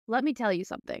Let me tell you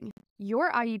something.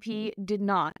 Your IEP did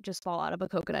not just fall out of a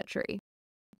coconut tree.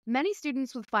 Many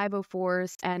students with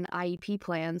 504s and IEP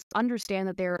plans understand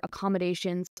that their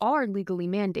accommodations are legally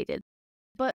mandated,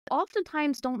 but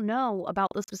oftentimes don't know about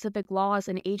the specific laws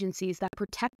and agencies that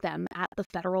protect them at the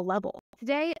federal level.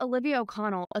 Today, Olivia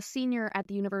O'Connell, a senior at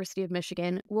the University of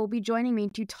Michigan, will be joining me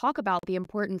to talk about the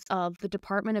importance of the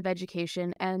Department of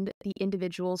Education and the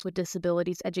Individuals with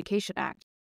Disabilities Education Act,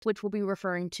 which we'll be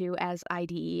referring to as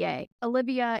IDEA.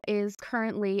 Olivia is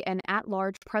currently an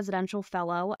at-large presidential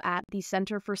fellow at the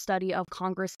Center for Study of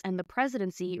Congress and the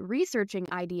Presidency, researching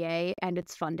IDEA and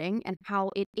its funding and how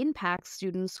it impacts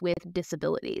students with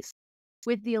disabilities.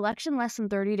 With the election less than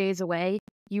 30 days away,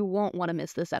 you won't want to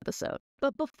miss this episode.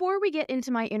 But before we get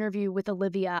into my interview with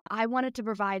Olivia, I wanted to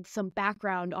provide some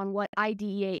background on what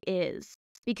IDEA is.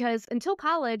 Because until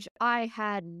college, I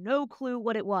had no clue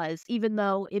what it was, even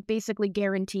though it basically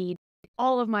guaranteed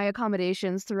all of my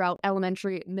accommodations throughout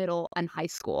elementary, middle, and high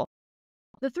school.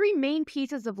 The three main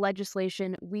pieces of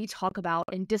legislation we talk about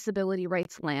in disability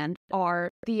rights land are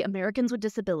the Americans with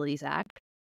Disabilities Act,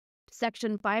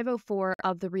 Section 504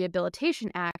 of the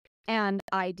Rehabilitation Act, and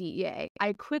IDEA.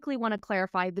 I quickly want to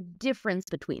clarify the difference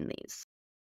between these.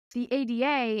 The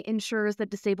ADA ensures that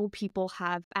disabled people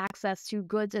have access to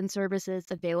goods and services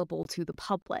available to the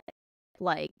public,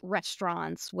 like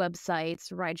restaurants,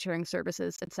 websites, ride-sharing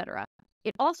services, etc.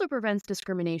 It also prevents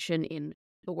discrimination in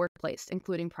the workplace,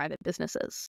 including private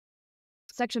businesses.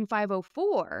 Section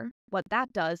 504, what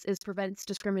that does is prevents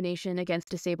discrimination against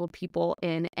disabled people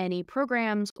in any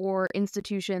programs or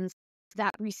institutions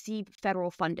that receive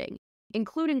federal funding,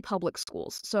 including public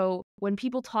schools. So when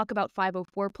people talk about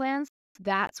 504 plans,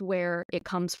 that's where it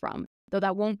comes from, though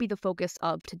that won't be the focus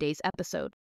of today's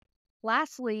episode.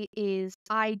 Lastly is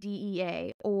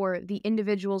IDEA, or the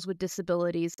Individuals with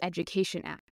Disabilities Education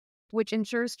Act, which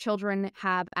ensures children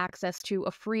have access to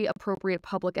a free, appropriate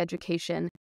public education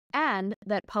and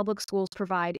that public schools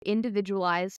provide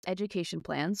individualized education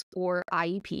plans, or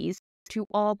IEPs, to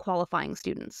all qualifying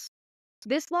students.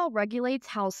 This law regulates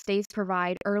how states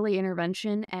provide early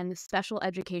intervention and special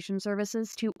education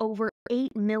services to over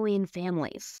 8 million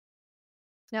families.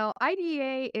 Now,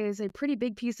 IDEA is a pretty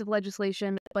big piece of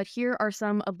legislation, but here are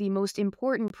some of the most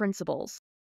important principles.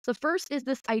 The first is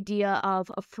this idea of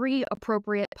a free,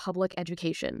 appropriate public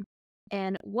education.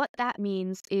 And what that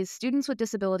means is students with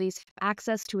disabilities have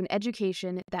access to an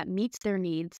education that meets their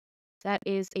needs, that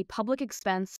is a public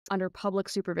expense under public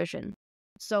supervision.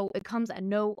 So it comes at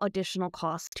no additional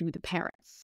cost to the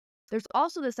parents. There's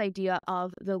also this idea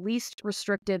of the least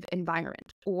restrictive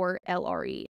environment, or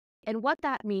LRE. And what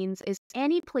that means is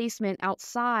any placement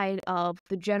outside of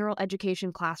the general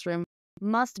education classroom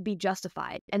must be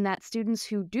justified, and that students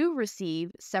who do receive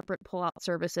separate pull-out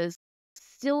services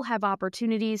still have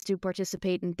opportunities to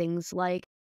participate in things like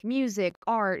music,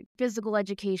 art, physical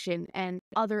education, and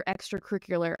other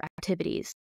extracurricular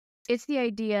activities. It's the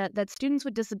idea that students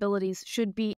with disabilities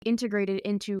should be integrated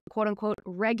into quote-unquote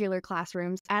regular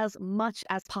classrooms as much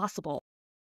as possible.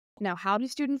 Now, how do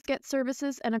students get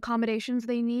services and accommodations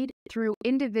they need? Through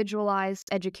individualized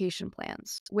education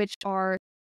plans, which are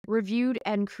reviewed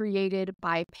and created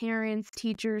by parents,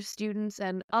 teachers, students,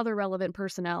 and other relevant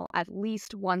personnel at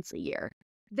least once a year.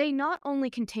 They not only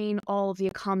contain all of the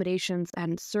accommodations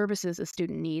and services a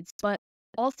student needs, but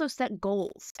also set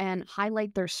goals and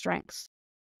highlight their strengths.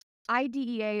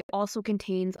 IDEA also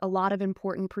contains a lot of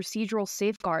important procedural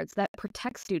safeguards that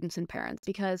protect students and parents,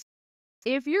 because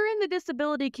if you're in the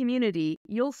disability community,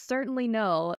 you'll certainly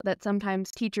know that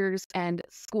sometimes teachers and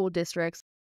school districts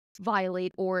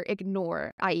violate or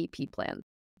ignore IEP plans.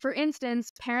 For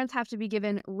instance, parents have to be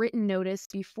given written notice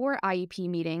before IEP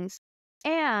meetings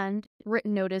and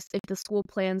written notice if the school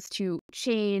plans to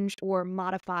change or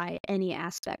modify any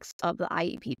aspects of the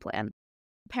IEP plan.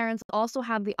 Parents also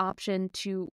have the option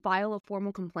to file a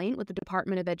formal complaint with the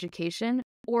Department of Education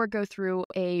or go through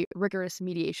a rigorous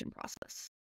mediation process.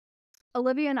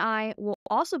 Olivia and I will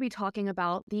also be talking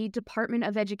about the Department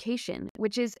of Education,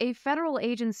 which is a federal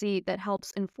agency that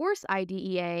helps enforce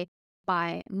IDEA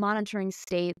by monitoring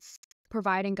states,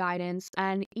 providing guidance,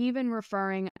 and even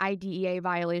referring IDEA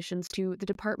violations to the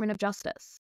Department of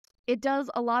Justice. It does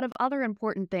a lot of other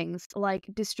important things like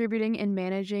distributing and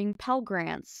managing Pell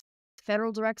Grants,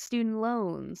 federal direct student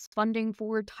loans, funding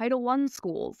for Title I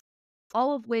schools,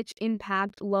 all of which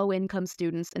impact low-income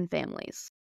students and families.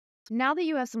 Now that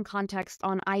you have some context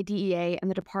on IDEA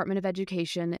and the Department of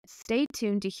Education, stay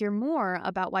tuned to hear more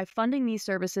about why funding these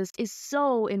services is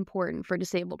so important for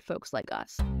disabled folks like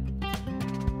us.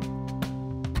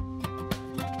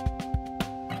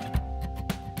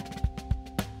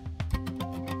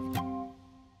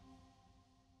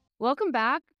 Welcome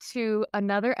back to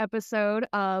another episode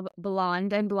of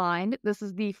Blonde and Blind. This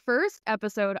is the first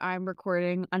episode I'm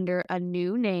recording under a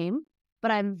new name, but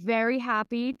I'm very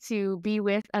happy to be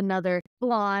with another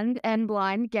Blonde and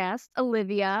Blind guest,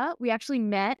 Olivia. We actually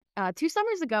met 2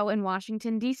 summers ago in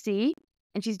Washington, D.C.,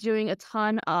 and she's doing a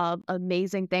ton of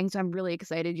amazing things. So I'm really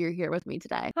excited you're here with me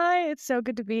today. Hi, it's so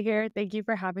good to be here. Thank you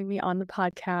for having me on the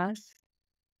podcast.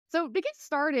 So to get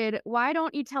started, why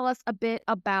don't you tell us a bit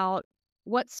about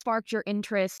what sparked your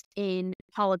interest in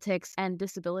politics and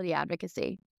disability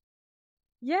advocacy?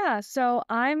 Yeah, so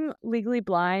I'm legally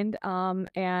blind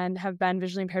and have been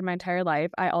visually impaired my entire life.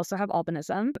 I also have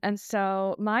albinism. And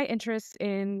so my interest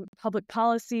in public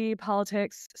policy,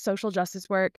 politics, social justice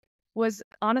work was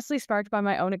honestly sparked by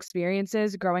my own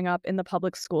experiences growing up in the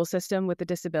public school system with a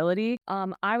disability.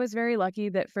 I was very lucky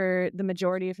that for the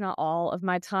majority, if not all, of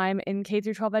my time in K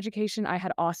through 12 education, I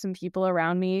had awesome people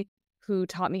around me who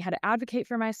taught me how to advocate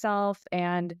for myself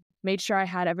and made sure I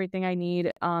had everything I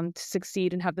need to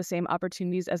succeed and have the same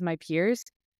opportunities as my peers.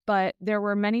 But there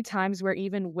were many times where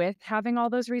even with having all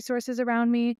those resources around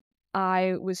me,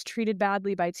 I was treated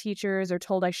badly by teachers or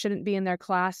told I shouldn't be in their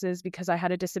classes because I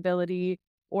had a disability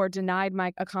or denied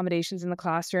my accommodations in the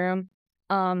classroom.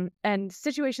 And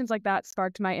situations like that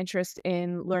sparked my interest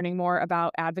in learning more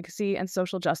about advocacy and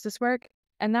social justice work.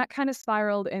 And that kind of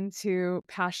spiraled into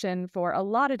passion for a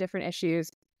lot of different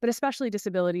issues, but especially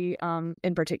disability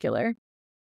in particular.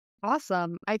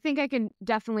 Awesome. I think I can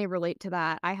definitely relate to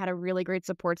that. I had a really great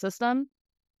support system,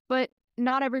 but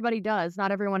not everybody does.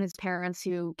 Not everyone has parents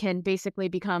who can basically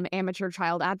become amateur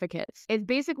child advocates. It's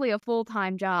basically a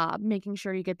full-time job, making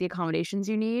sure you get the accommodations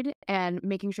you need and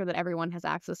making sure that everyone has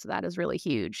access to that is really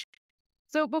huge.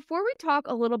 So before we talk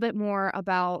a little bit more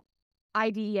about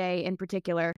IDEA in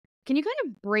particular, can you kind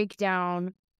of break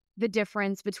down the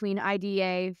difference between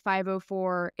IDEA,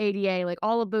 504, ADA, like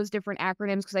all of those different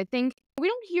acronyms? Because I think we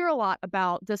don't hear a lot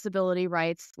about disability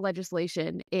rights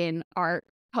legislation in our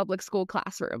public school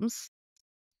classrooms.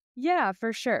 Yeah,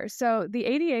 for sure. So the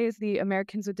ADA is the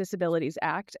Americans with Disabilities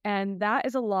Act, and that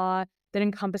is a law that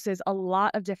encompasses a lot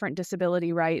of different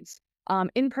disability rights.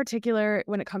 In particular,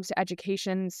 when it comes to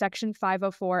education, Section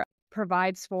 504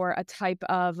 provides for a type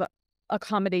of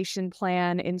accommodation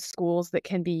plan in schools that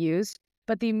can be used.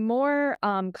 But the more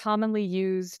commonly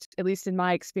used, at least in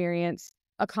my experience,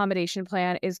 accommodation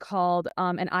plan is called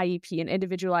an IEP, an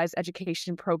Individualized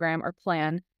Education Program or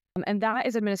Plan. And that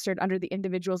is administered under the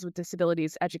Individuals with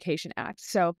Disabilities Education Act.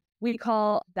 So we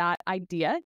call that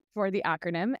IDEA for the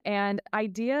acronym. And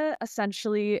IDEA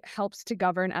essentially helps to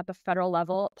govern at the federal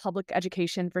level public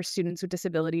education for students with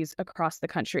disabilities across the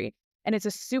country. And it's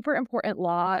a super important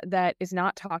law that is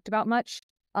not talked about much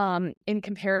in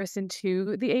comparison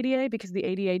to the ADA, because the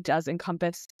ADA does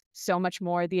encompass so much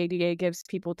more. The ADA gives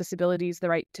people with disabilities the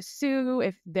right to sue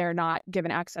if they're not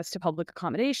given access to public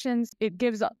accommodations. It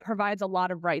provides a lot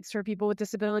of rights for people with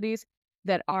disabilities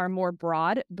that are more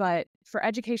broad. But for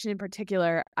education in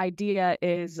particular, IDEA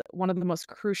is one of the most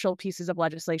crucial pieces of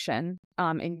legislation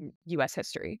in U.S.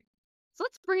 history. So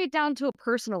let's bring it down to a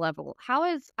personal level. How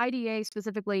has IDEA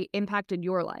specifically impacted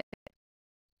your life?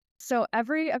 So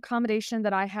every accommodation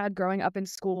that I had growing up in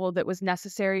school that was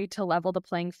necessary to level the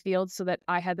playing field so that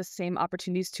I had the same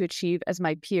opportunities to achieve as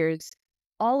my peers,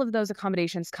 all of those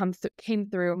accommodations came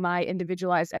through my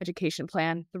individualized education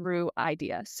plan through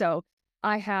IDEA. So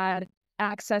I had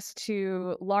access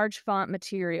to large font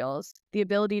materials, the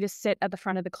ability to sit at the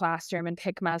front of the classroom and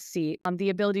pick my seat, the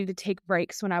ability to take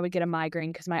breaks when I would get a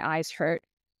migraine because my eyes hurt,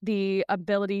 the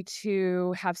ability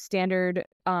to have standardized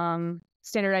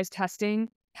testing,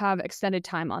 have extended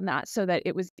time on that so that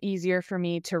it was easier for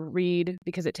me to read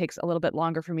because it takes a little bit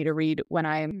longer for me to read when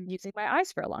I'm using my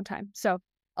eyes for a long time. So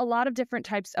a lot of different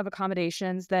types of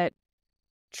accommodations that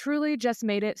truly just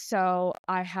made it so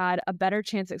I had a better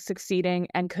chance at succeeding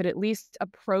and could at least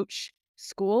approach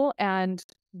school and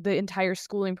the entire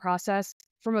schooling process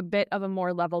from a bit of a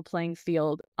more level playing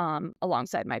field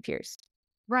alongside my peers.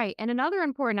 Right. And another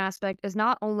important aspect is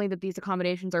not only that these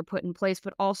accommodations are put in place,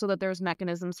 but also that there's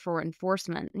mechanisms for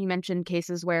enforcement. You mentioned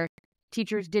cases where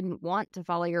teachers didn't want to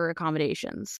follow your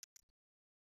accommodations.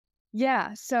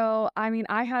 Yeah. So, I mean,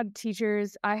 I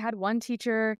had one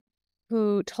teacher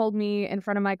who told me in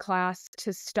front of my class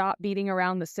to stop beating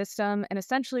around the system. And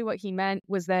essentially what he meant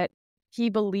was that he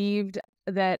believed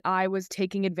that I was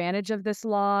taking advantage of this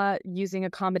law using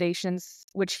accommodations,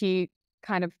 which he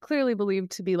kind of clearly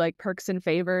believed to be like perks and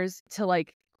favors to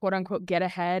like quote unquote get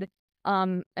ahead.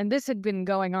 And this had been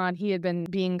going on. He had been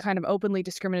being kind of openly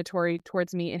discriminatory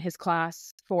towards me in his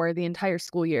class for the entire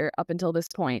school year up until this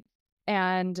point.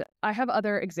 And I have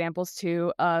other examples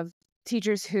too of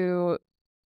teachers who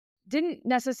didn't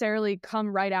necessarily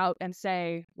come right out and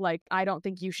say, like, I don't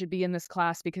think you should be in this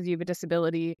class because you have a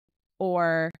disability,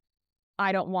 or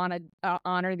I don't want to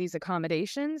honor these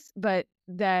accommodations, but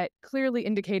that clearly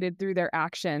indicated through their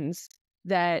actions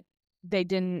that they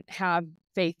didn't have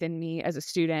faith in me as a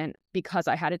student because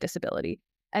I had a disability.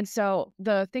 And so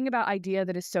the thing about IDEA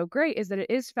that is so great is that it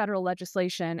is federal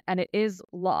legislation and it is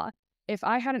law. If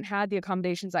I hadn't had the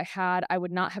accommodations I had, I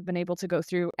would not have been able to go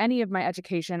through any of my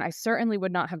education. I certainly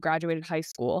would not have graduated high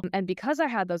school. And because I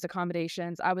had those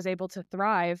accommodations, I was able to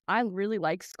thrive. I really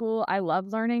like school. I love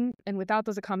learning. And without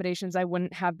those accommodations, I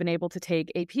wouldn't have been able to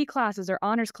take AP classes or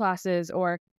honors classes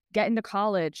or get into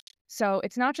college. So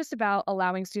it's not just about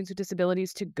allowing students with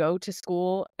disabilities to go to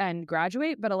school and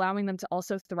graduate, but allowing them to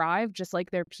also thrive just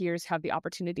like their peers have the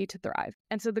opportunity to thrive.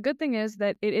 And so the good thing is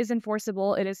that it is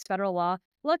enforceable. It is federal law.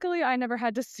 Luckily, I never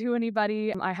had to sue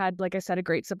anybody. I had, like I said, a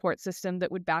great support system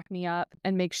that would back me up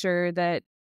and make sure that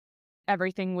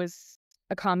everything was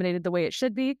accommodated the way it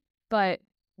should be. But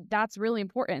that's really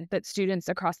important that students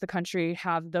across the country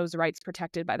have those rights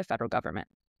protected by the federal government.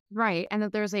 Right. And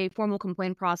that there's a formal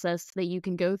complaint process that you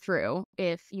can go through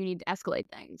if you need to escalate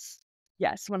things.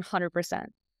 Yes, 100%.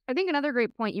 I think another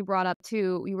great point you brought up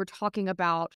too, you were talking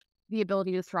about the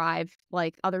ability to thrive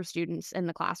like other students in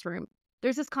the classroom.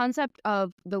 There's this concept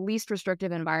of the least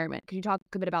restrictive environment. Could you talk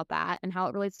a bit about that and how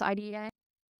it relates to IDEA?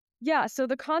 Yeah, so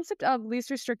the concept of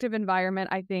least restrictive environment,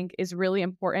 I think, is really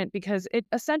important because it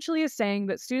essentially is saying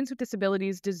that students with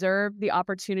disabilities deserve the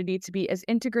opportunity to be as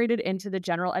integrated into the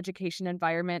general education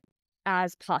environment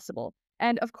as possible.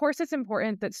 And of course, it's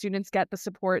important that students get the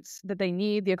supports that they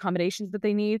need, the accommodations that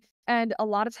they need. And a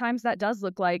lot of times that does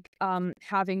look like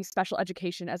having special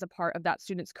education as a part of that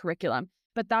student's curriculum.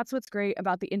 But that's what's great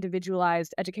about the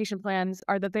individualized education plans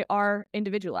are that they are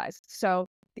individualized. So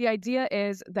the idea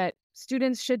is that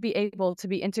students should be able to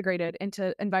be integrated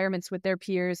into environments with their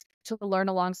peers to learn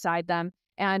alongside them.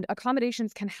 And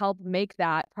accommodations can help make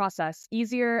that process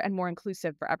easier and more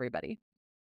inclusive for everybody.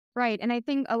 Right. And I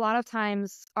think a lot of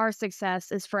times our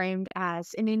success is framed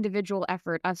as an individual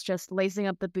effort, us just lacing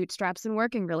up the bootstraps and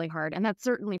working really hard. And that's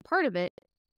certainly part of it.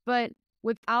 But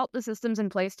without the systems in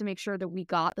place to make sure that we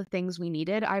got the things we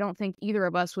needed, I don't think either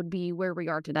of us would be where we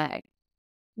are today.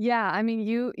 Yeah, I mean,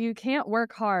 you can't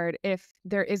work hard if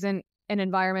there isn't an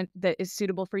environment that is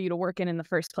suitable for you to work in the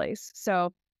first place.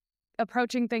 So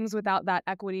approaching things without that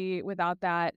equity, without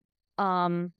that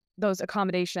those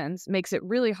accommodations makes it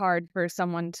really hard for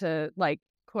someone to, like,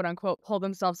 quote unquote, pull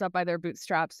themselves up by their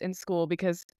bootstraps in school,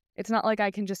 because it's not like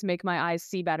I can just make my eyes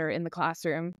see better in the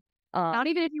classroom. Not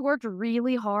even if you worked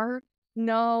really hard.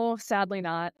 No, sadly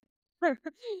not.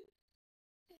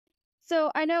 So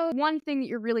I know one thing that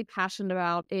you're really passionate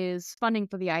about is funding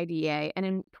for the IDEA. And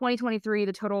in 2023,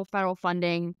 the total federal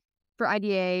funding for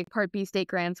IDEA Part B state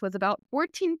grants was about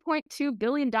 $14.2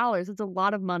 billion. It's a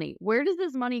lot of money. Where does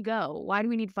this money go? Why do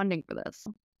we need funding for this?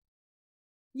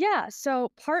 Yeah, so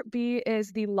Part B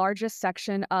is the largest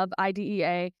section of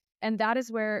IDEA, and that is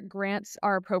where grants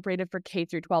are appropriated for K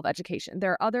through 12 education.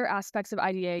 There are other aspects of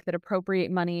IDEA that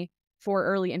appropriate money for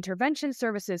early intervention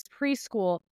services,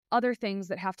 preschool, other things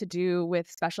that have to do with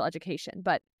special education.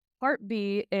 But Part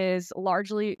B is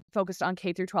largely focused on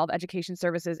K through 12 education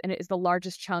services, and it is the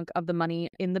largest chunk of the money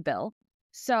in the bill.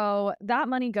 So that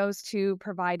money goes to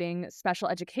providing special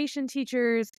education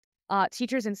teachers,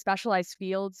 teachers in specialized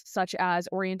fields such as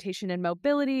orientation and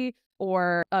mobility,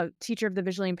 or a teacher of the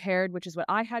visually impaired, which is what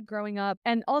I had growing up,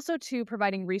 and also to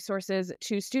providing resources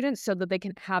to students so that they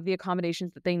can have the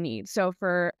accommodations that they need. So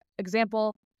for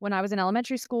example, when I was in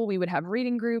elementary school, we would have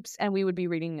reading groups and we would be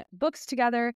reading books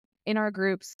together in our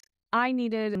groups. I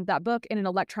needed that book in an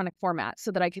electronic format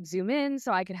so that I could zoom in,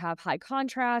 so I could have high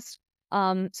contrast.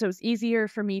 So it's easier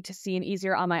for me to see and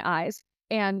easier on my eyes.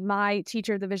 And my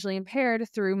teacher of the visually impaired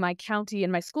through my county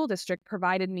and my school district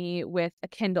provided me with a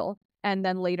Kindle and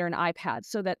then later an iPad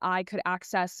so that I could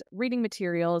access reading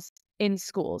materials in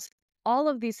schools. All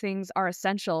of these things are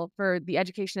essential for the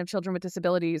education of children with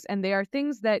disabilities, and they are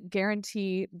things that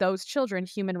guarantee those children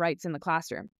human rights in the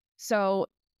classroom. So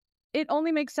it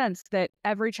only makes sense that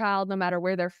every child, no matter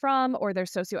where they're from or their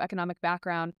socioeconomic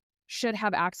background, should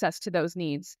have access to those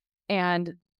needs.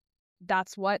 And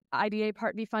that's what IDEA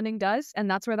Part B funding does, and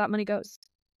that's where that money goes.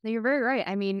 No, you're very right.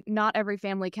 I mean, not every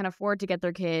family can afford to get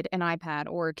their kid an iPad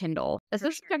or a Kindle.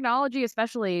 Assistive technology,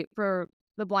 especially for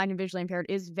the blind and visually impaired,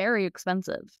 is very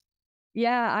expensive.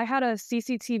 Yeah, I had a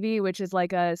CCTV, which is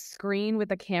like a screen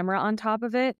with a camera on top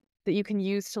of it that you can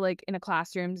use to, like, in a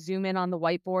classroom, zoom in on the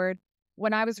whiteboard.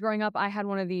 When I was growing up, I had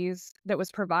one of these that was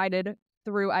provided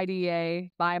through IDEA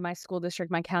by my school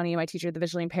district, my county, and my teacher, the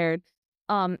visually impaired.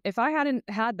 If I hadn't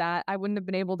had that, I wouldn't have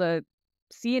been able to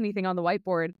see anything on the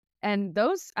whiteboard. And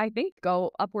those, I think,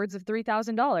 go upwards of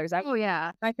 $3,000. Oh,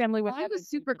 yeah. My family would Mine was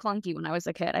super clunky when I was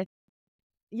a kid.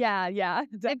 Yeah.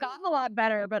 They've gotten a lot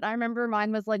better, but I remember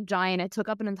mine was like giant. It took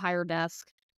up an entire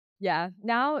desk. Yeah.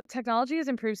 Now technology has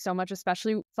improved so much,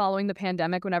 especially following the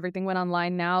pandemic when everything went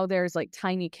online. Now there's like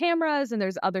tiny cameras and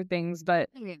there's other things, but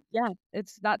yeah,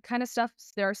 it's that kind of stuff.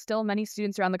 There are still many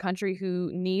students around the country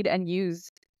who need and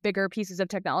use bigger pieces of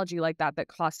technology like that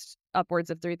cost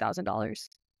upwards of $3,000.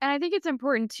 And I think it's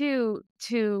important too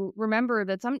to remember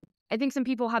that I think some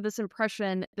people have this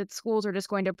impression that schools are just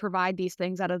going to provide these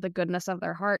things out of the goodness of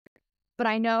their heart. But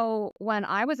I know when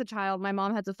I was a child, my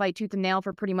mom had to fight tooth and nail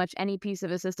for pretty much any piece of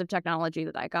assistive technology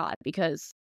that I got,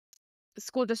 because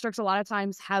school districts a lot of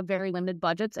times have very limited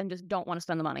budgets and just don't want to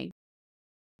spend the money.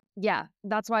 Yeah,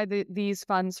 that's why these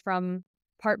funds from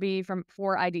Part B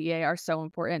for IDEA are so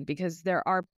important, because there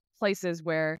are places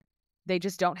where they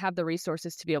just don't have the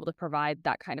resources to be able to provide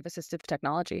that kind of assistive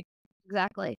technology.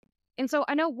 Exactly. And so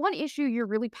I know one issue you're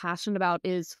really passionate about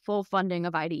is full funding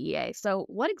of IDEA. So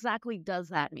what exactly does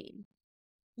that mean?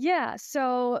 Yeah,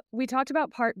 so we talked about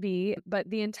Part B, but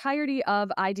the entirety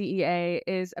of IDEA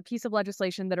is a piece of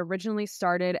legislation that originally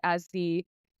started as the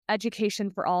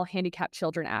Education for All Handicapped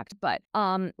Children Act. But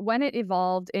when it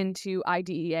evolved into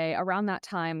IDEA, around that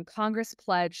time, Congress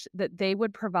pledged that they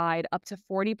would provide up to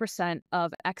 40%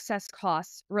 of excess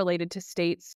costs related to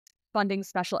states funding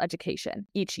special education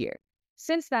each year.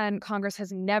 Since then, Congress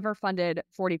has never funded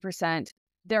 40%.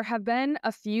 There have been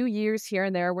a few years here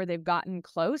and there where they've gotten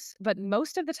close, but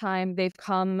most of the time they've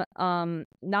come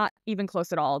not even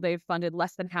close at all. They've funded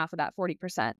less than half of that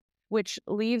 40%, which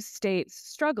leaves states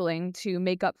struggling to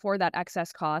make up for that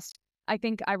excess cost. I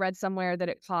think I read somewhere that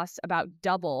it costs about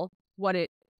double what it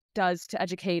does to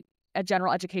educate a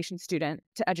general education student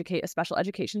to educate a special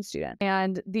education student.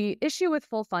 And the issue with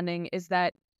full funding is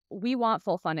that we want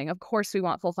full funding. Of course, we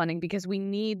want full funding because we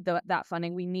need that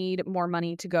funding. We need more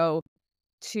money to go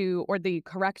to, or the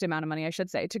correct amount of money, I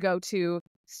should say, to go to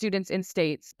students in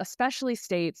states, especially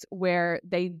states where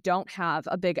they don't have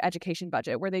a big education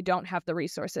budget, where they don't have the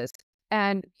resources.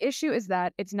 And issue is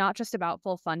that it's not just about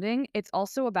full funding, it's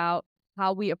also about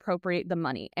how we appropriate the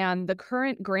money. And the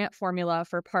current grant formula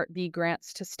for Part B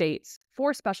grants to states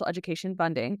for special education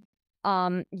funding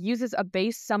uses a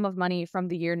base sum of money from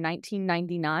the year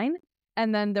 1999.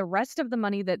 And then the rest of the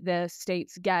money that the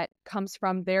states get comes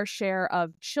from their share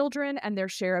of children and their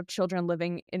share of children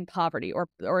living in poverty, or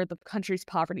the country's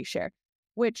poverty share,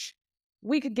 which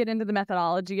we could get into the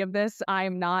methodology of this. I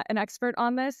am not an expert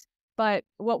on this, but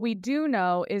what we do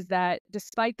know is that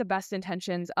despite the best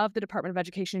intentions of the Department of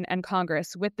Education and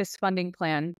Congress with this funding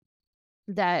plan,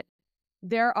 that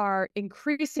there are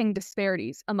increasing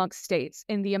disparities amongst states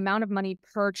in the amount of money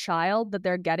per child that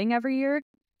they're getting every year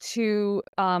to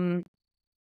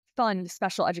fund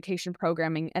special education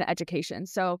programming and education.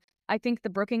 So I think the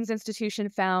Brookings Institution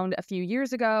found a few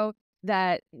years ago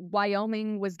that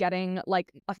Wyoming was getting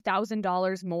like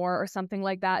 $1,000 more or something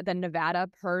like that than Nevada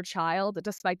per child,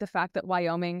 despite the fact that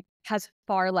Wyoming has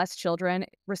far less children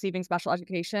receiving special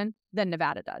education than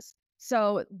Nevada does.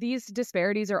 So these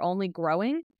disparities are only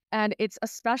growing, and it's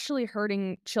especially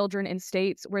hurting children in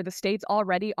states where the states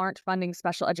already aren't funding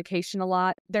special education a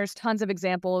lot. There's tons of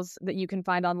examples that you can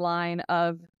find online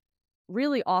of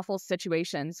really awful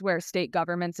situations where state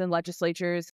governments and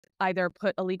legislatures either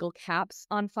put illegal caps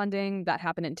on funding, that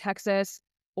happened in Texas,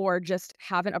 or just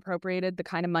haven't appropriated the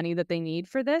kind of money that they need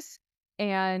for this.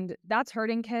 And that's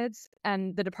hurting kids.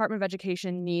 And the Department of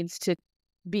Education needs to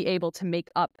be able to make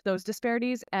up those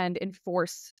disparities and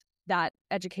enforce that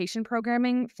education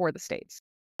programming for the states.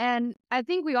 And I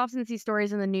think we often see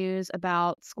stories in the news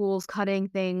about schools cutting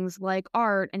things like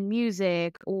art and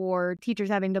music, or teachers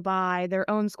having to buy their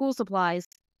own school supplies.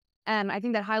 And I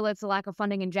think that highlights the lack of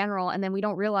funding in general. And then we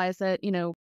don't realize that,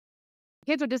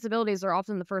 kids with disabilities are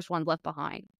often the first ones left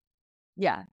behind.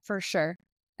 Yeah, for sure.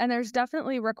 And there's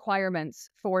definitely requirements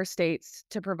for states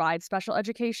to provide special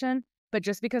education. But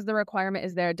just because the requirement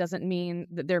is there doesn't mean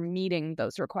that they're meeting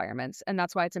those requirements. And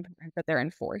that's why it's important that they're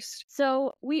enforced.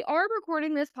 So we are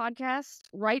recording this podcast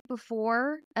right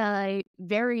before a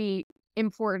very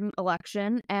important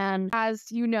election. And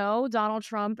as you know, Donald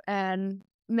Trump and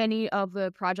many of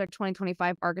the Project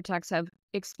 2025 architects have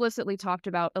explicitly talked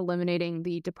about eliminating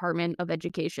the Department of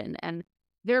Education. And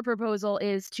their proposal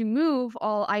is to move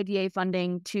all IDA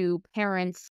funding to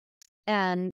parents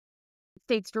and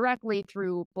states directly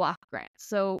through block grants.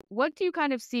 So what do you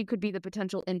kind of see could be the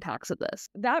potential impacts of this?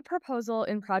 That proposal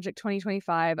in Project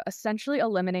 2025 essentially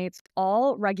eliminates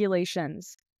all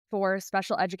regulations for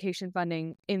special education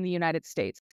funding in the United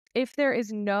States. if there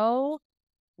is no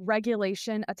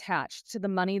regulation attached to the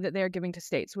money that they're giving to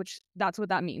states, which that's what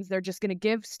that means. They're just going to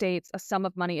give states a sum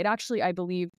of money. It actually, I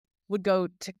believe, would go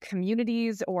to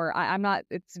communities, or I'm not,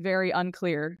 it's very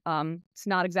unclear. It's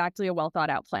not exactly a well thought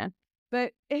out plan.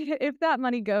 But if that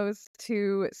money goes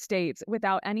to states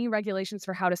without any regulations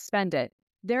for how to spend it,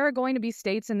 there are going to be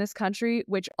states in this country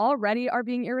which already are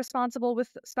being irresponsible with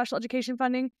special education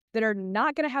funding that are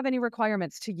not going to have any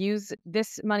requirements to use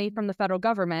this money from the federal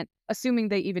government, assuming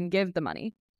they even give the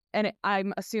money. And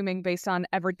I'm assuming based on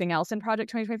everything else in Project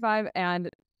 2025 and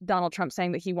Donald Trump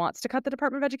saying that he wants to cut the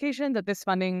Department of Education, that this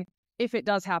funding, if it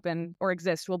does happen or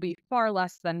exist, will be far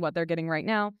less than what they're getting right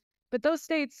now. But those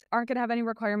states aren't going to have any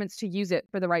requirements to use it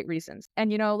for the right reasons. And,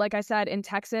 you know, like I said, in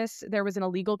Texas, there was an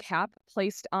illegal cap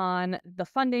placed on the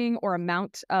funding or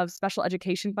amount of special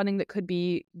education funding that could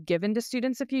be given to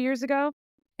students a few years ago.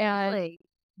 And Really?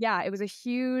 yeah, it was a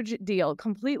huge deal,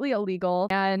 completely illegal.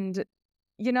 And,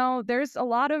 you know, there's a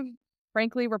lot of,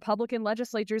 frankly, Republican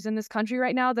legislatures in this country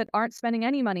right now that aren't spending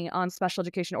any money on special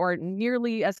education or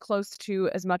nearly as close to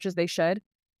as much as they should.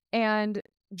 And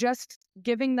just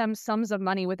giving them sums of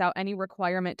money without any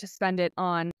requirement to spend it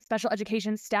on special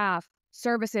education staff,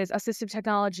 services, assistive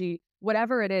technology,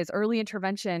 whatever it is, early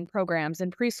intervention programs in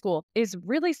preschool is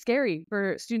really scary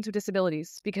for students with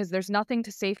disabilities because there's nothing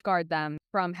to safeguard them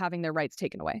from having their rights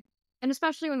taken away. And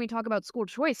especially when we talk about school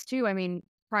choice too, I mean,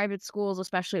 private schools,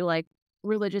 especially like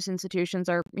religious institutions,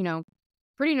 are, you know,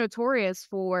 pretty notorious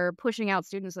for pushing out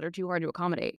students that are too hard to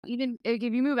accommodate. Even if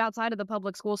you move outside of the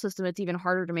public school system, it's even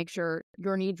harder to make sure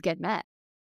your needs get met.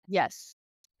 Yes.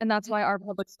 And that's why our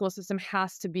public school system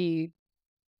has to be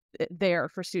there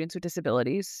for students with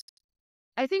disabilities.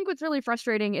 I think what's really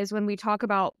frustrating is when we talk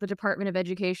about the Department of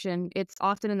Education, it's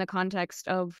often in the context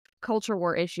of culture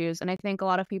war issues. And I think a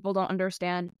lot of people don't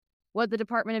understand what the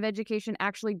Department of Education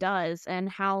actually does and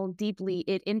how deeply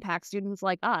it impacts students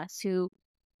like us who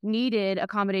needed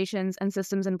accommodations and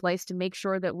systems in place to make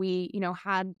sure that we, you know,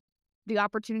 had the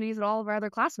opportunities that all of our other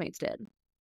classmates did.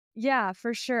 Yeah,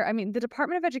 for sure. I mean, the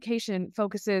Department of Education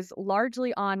focuses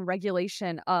largely on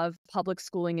regulation of public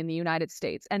schooling in the United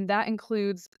States. And that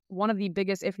includes one of the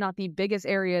biggest, if not the biggest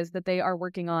areas that they are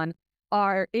working on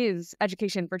is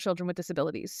education for children with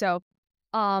disabilities. So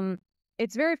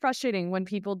it's very frustrating when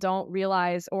people don't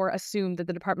realize or assume that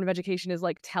the Department of Education is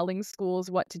like telling schools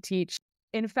what to teach.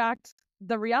 In fact,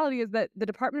 the reality is that the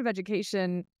Department of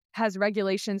Education has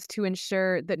regulations to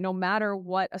ensure that no matter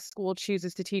what a school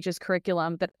chooses to teach as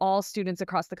curriculum, that all students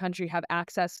across the country have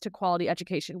access to quality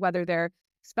education, whether they're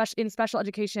in special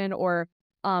education or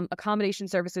accommodation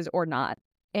services or not.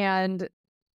 And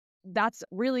that's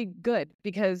really good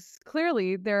because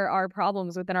clearly there are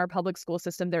problems within our public school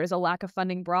system. There is a lack of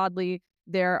funding broadly.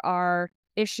 There are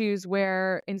issues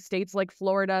where in states like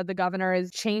Florida, the governor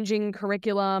is changing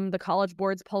curriculum, the college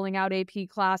board's pulling out AP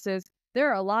classes. There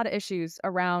are a lot of issues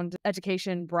around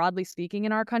education, broadly speaking,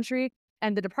 in our country.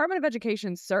 And the Department of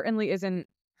Education certainly isn't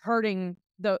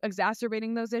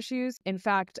exacerbating those issues. In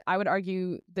fact, I would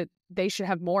argue that they should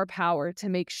have more power to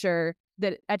make sure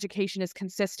that education is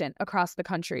consistent across the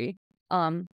country,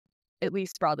 at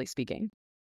least broadly speaking.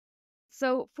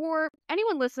 So for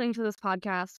anyone listening to this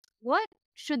podcast, what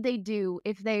should they do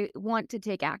if they want to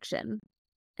take action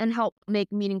and help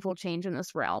make meaningful change in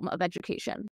this realm of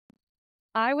education?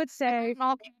 I would say in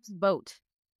all caps, vote.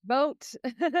 Vote.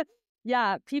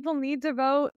 Yeah, people need to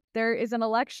vote. There is an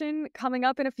election coming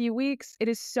up in a few weeks. It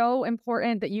is so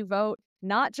important that you vote,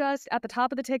 not just at the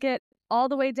top of the ticket, all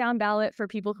the way down ballot for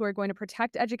people who are going to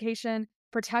protect education,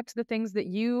 protect the things that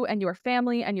you and your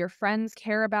family and your friends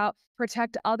care about,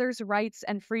 protect others' rights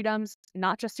and freedoms,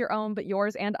 not just your own, but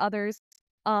yours and others.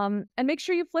 And make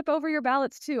sure you flip over your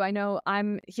ballots too. I know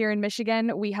I'm here in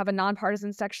Michigan. We have a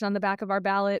nonpartisan section on the back of our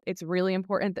ballot. It's really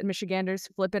important that Michiganders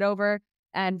flip it over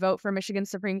and vote for Michigan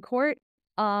Supreme Court.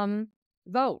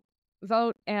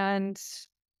 Vote and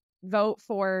vote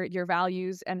for your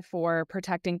values and for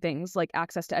protecting things like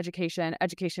access to education,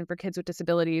 education for kids with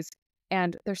disabilities.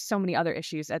 And there's so many other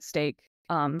issues at stake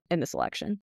in this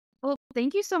election. Well,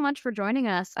 thank you so much for joining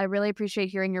us. I really appreciate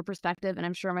hearing your perspective, and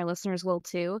I'm sure my listeners will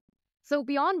too. So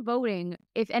beyond voting,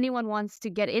 if anyone wants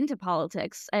to get into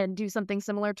politics and do something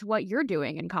similar to what you're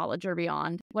doing in college or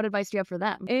beyond, what advice do you have for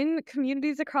them? In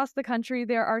communities across the country,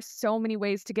 there are so many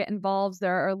ways to get involved.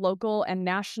 There are local and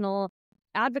national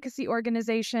advocacy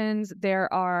organizations.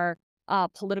 There are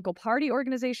political party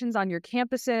organizations on your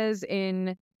campuses,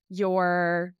 in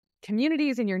your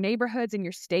communities, in your neighborhoods, in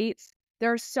your states.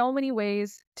 There are so many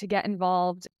ways to get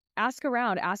involved. Ask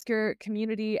around, ask your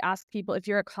community, ask people. If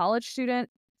you're a college student,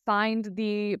 Find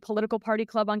the political party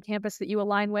club on campus that you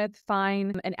align with.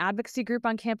 Find an advocacy group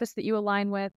on campus that you align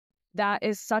with. That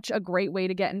is such a great way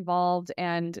to get involved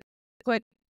and put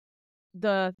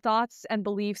the thoughts and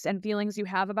beliefs and feelings you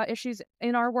have about issues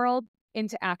in our world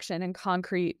into action and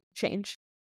concrete change.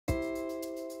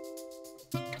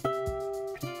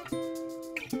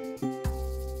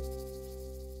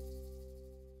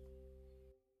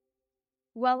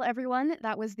 Well, everyone,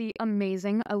 that was the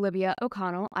amazing Olivia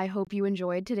O'Connell. I hope you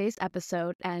enjoyed today's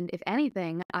episode, and if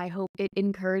anything, I hope it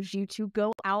encouraged you to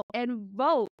go out and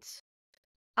vote.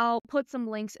 I'll put some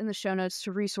links in the show notes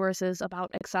to resources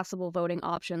about accessible voting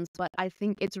options, but I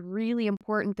think it's really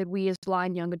important that we as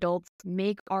blind young adults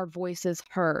make our voices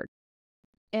heard.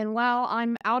 And while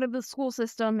I'm out of the school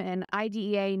system and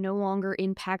IDEA no longer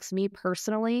impacts me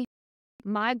personally,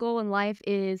 my goal in life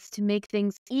is to make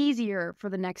things easier for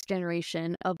the next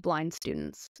generation of blind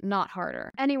students, not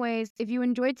harder. Anyways, if you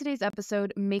enjoyed today's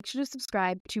episode, make sure to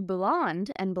subscribe to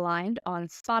Blonde and Blind on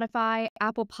Spotify,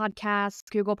 Apple Podcasts,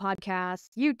 Google Podcasts,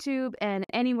 YouTube, and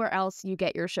anywhere else you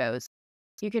get your shows.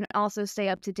 You can also stay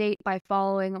up to date by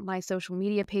following my social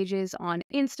media pages on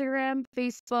Instagram,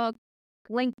 Facebook,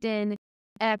 LinkedIn,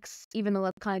 X, even though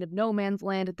that's kind of no man's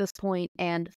land at this point,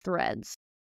 and Threads.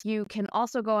 You can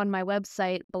also go on my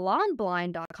website,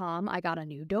 blondeblind.com. I got a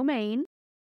new domain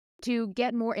to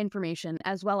get more information,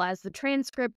 as well as the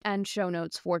transcript and show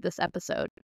notes for this episode.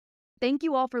 Thank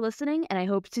you all for listening, and I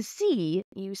hope to see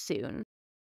you soon.